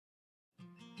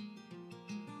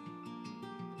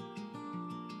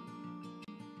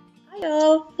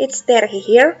Hello, it's Terhi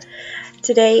here.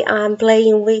 Today I'm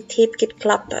playing with HipKit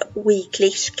Club weekly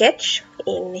sketch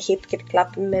in HipKit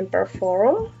Club member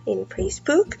forum in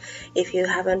Facebook. If you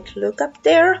haven't looked up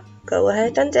there, go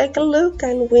ahead and take a look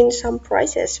and win some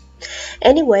prizes.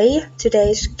 Anyway,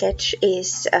 today's sketch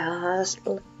is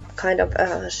kind of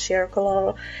a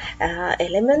circular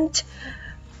element,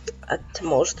 the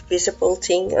most visible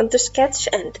thing on the sketch,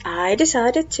 and I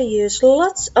decided to use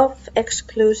lots of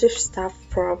exclusive stuff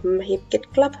from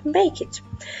HipKit Club Make It.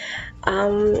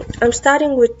 I'm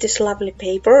starting with this lovely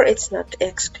paper. It's not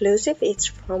exclusive, it's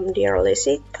from Dear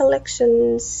Lizzie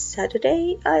collection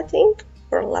Saturday, I think,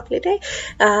 or Lovely Day.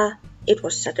 It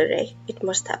was Saturday, it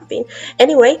must have been.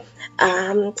 Anyway,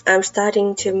 I'm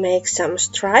starting to make some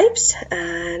stripes,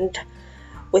 and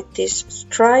with these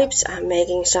stripes I'm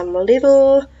making some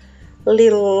little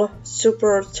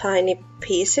super tiny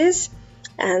pieces,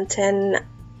 and then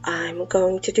I'm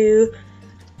going to do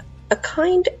a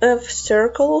kind of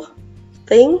circle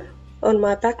thing on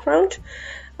my background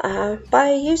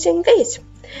by using these.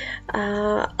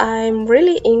 I'm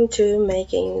really into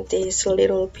making these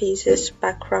little pieces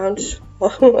backgrounds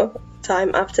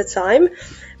time after time,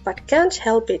 but can't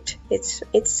help it. It's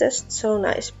just so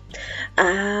nice.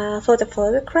 For the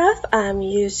photograph, I'm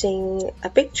using a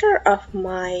picture of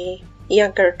my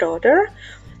younger daughter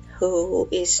who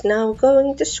is now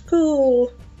going to school.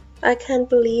 I can't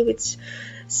believe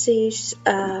she's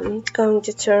going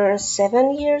to turn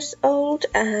 7 years old,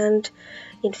 and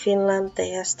in Finland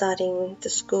they are starting the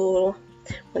school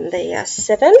when they are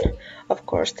 7. Of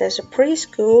course there's a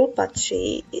preschool, but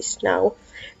she is now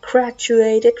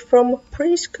graduated from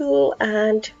preschool,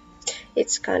 and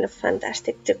it's kind of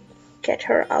fantastic to get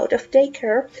her out of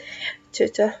daycare to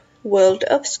the world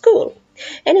of school.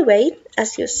 Anyway,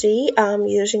 as you see, I'm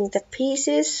using the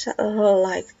pieces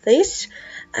like this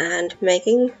and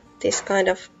making this kind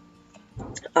of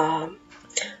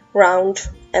round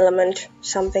element,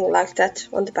 something like that,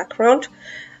 on the background.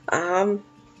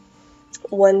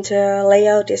 When the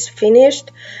layout is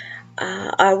finished,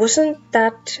 I wasn't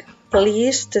that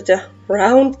pleased to the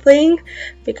round thing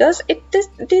because it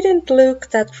didn't look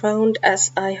that round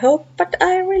as I hoped, but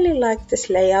I really like this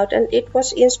layout and it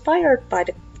was inspired by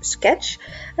the sketch,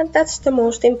 and that's the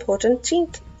most important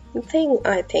thing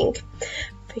I think,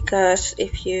 because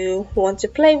if you want to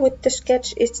play with the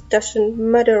sketch, it doesn't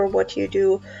matter what you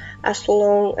do as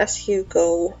long as you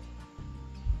go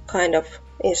kind of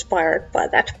inspired by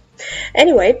that.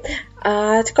 Anyway,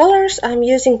 the colors I'm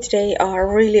using today are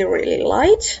really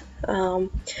light,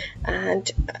 and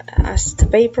as the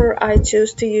paper I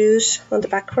choose to use on the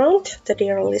background, the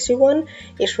Dear Lizzie one,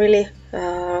 is really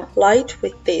light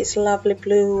with these lovely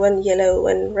blue and yellow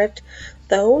and red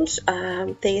tones.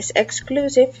 These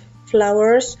exclusive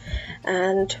flowers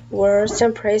and words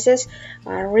and phrases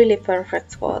are really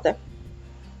perfect for the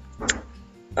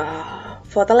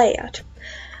layout.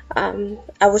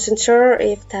 I wasn't sure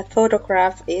if that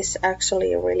photograph is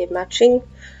actually really matching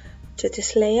to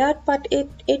this layout, but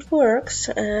it works,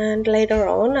 and later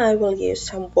on I will use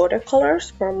some watercolors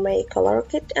from my color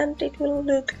kit, and it will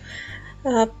look,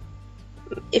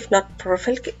 if not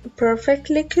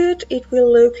perfectly good, it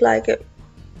will look like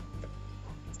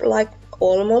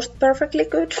almost perfectly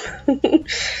good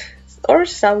or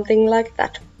something like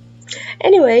that.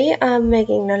 Anyway, I'm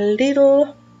making a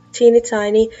little teeny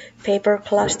tiny paper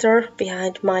cluster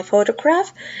behind my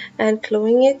photograph and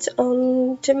gluing it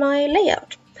onto my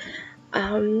layout.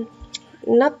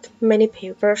 Not many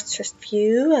papers, just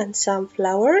few, and some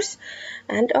flowers,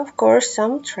 and of course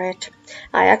some thread.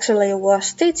 I actually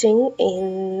was teaching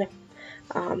in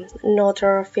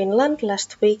northern Finland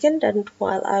last weekend, and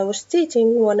while I was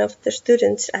teaching, one of the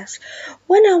students asked,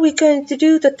 "When are we going to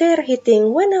do the Terhi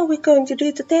thing? When are we going to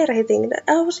do the Terhi thing?"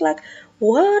 I was like,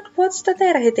 "What? What's the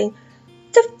Terhi thing?"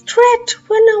 "The thread!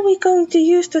 When are we going to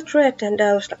use the thread?" And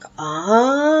I was like,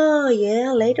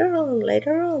 yeah, later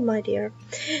on, my dear.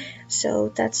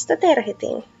 So that's the Terhi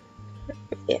thing.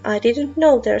 I didn't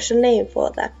know there's a name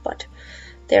for that, but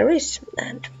there is,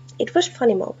 and it was a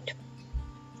funny moment.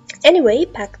 Anyway,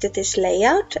 back to this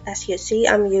layout. As you see,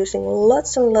 I'm using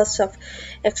lots and lots of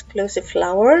exclusive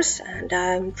flowers, and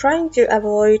I'm trying to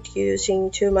avoid using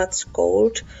too much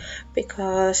gold,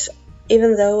 because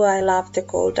even though I love the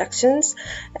gold accents,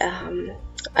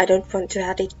 I don't want to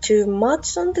add it too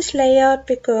much on this layout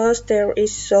because there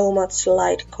is so much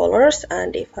light colors,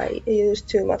 and if I use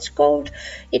too much gold,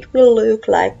 it will look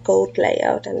like gold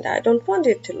layout, and I don't want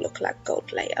it to look like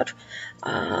gold layout.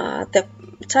 The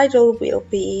title will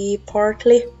be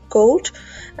partly gold,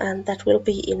 and that will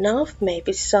be enough.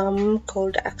 Maybe some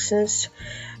gold accents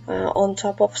on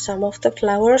top of some of the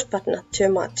flowers, but not too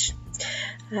much.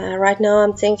 Right now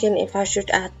I'm thinking if I should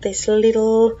add this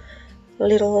little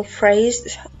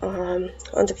phrase on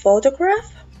the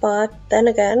photograph, but then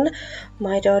again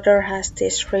my daughter has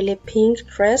this really pink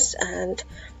dress and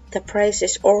the phrase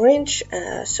is orange,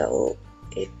 so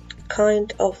it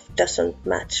kind of doesn't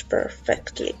match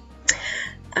perfectly.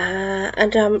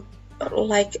 And I'm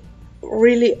like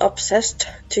really obsessed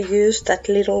to use that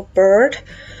little bird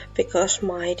because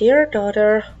my dear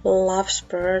daughter loves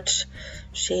birds.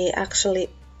 She actually,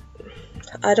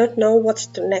 I don't know what's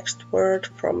the next word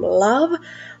from love,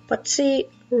 but she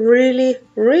really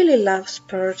loves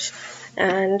birds.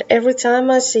 And every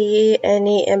time I see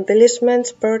any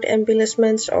embellishments, bird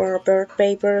embellishments or bird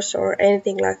papers or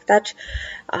anything like that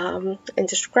in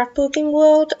the scrapbooking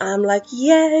world, I'm like,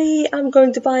 yay, I'm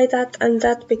going to buy that and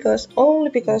that only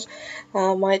because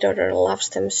my daughter loves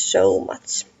them so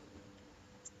much.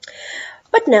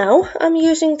 But now I'm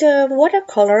using the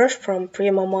watercolors from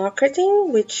Prima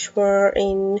Marketing, which were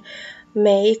in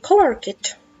May color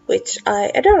kit, which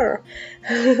I adore.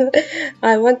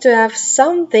 I want to have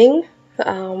something,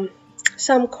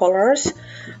 some colors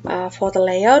for the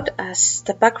layout, as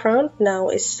the background now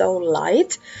is so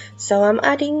light. So I'm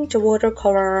adding the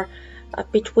watercolor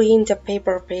between the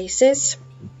paper pieces.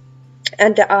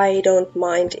 And I don't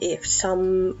mind if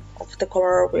some of the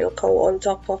color will go on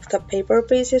top of the paper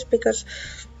pieces because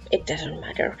it doesn't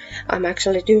matter. I'm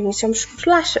actually doing some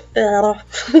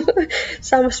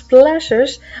some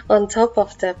splashes on top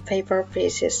of the paper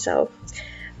pieces, so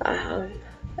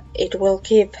it will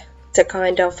give the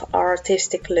kind of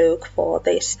artistic look for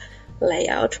this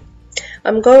layout.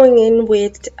 I'm going in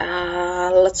with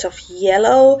lots of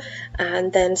yellow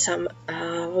and then some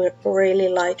really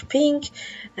light pink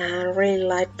and really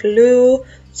light blue,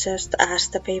 just as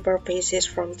the paper pieces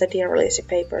from the Dear Lizzy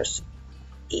papers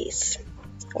is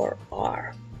or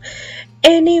are.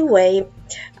 Anyway,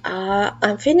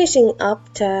 I'm finishing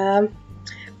up the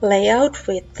layout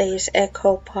with these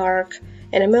Echo Park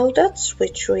enamel dots,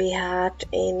 which we had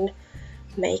in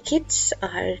May kits.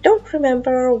 I don't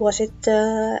remember, was it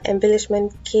the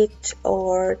embellishment kit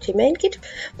or the main kit,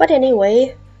 but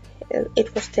anyway,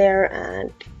 it was there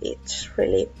and it's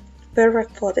really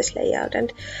perfect for this layout,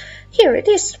 and here it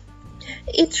is.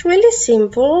 It's really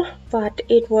simple, but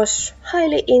it was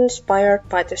highly inspired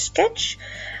by the sketch,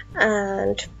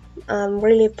 and I'm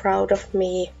really proud of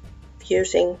me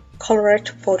using colored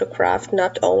photograph,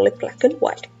 not only black and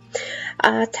white.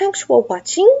 Thanks for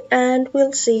watching, and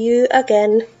we'll see you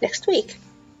again next week.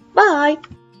 Bye!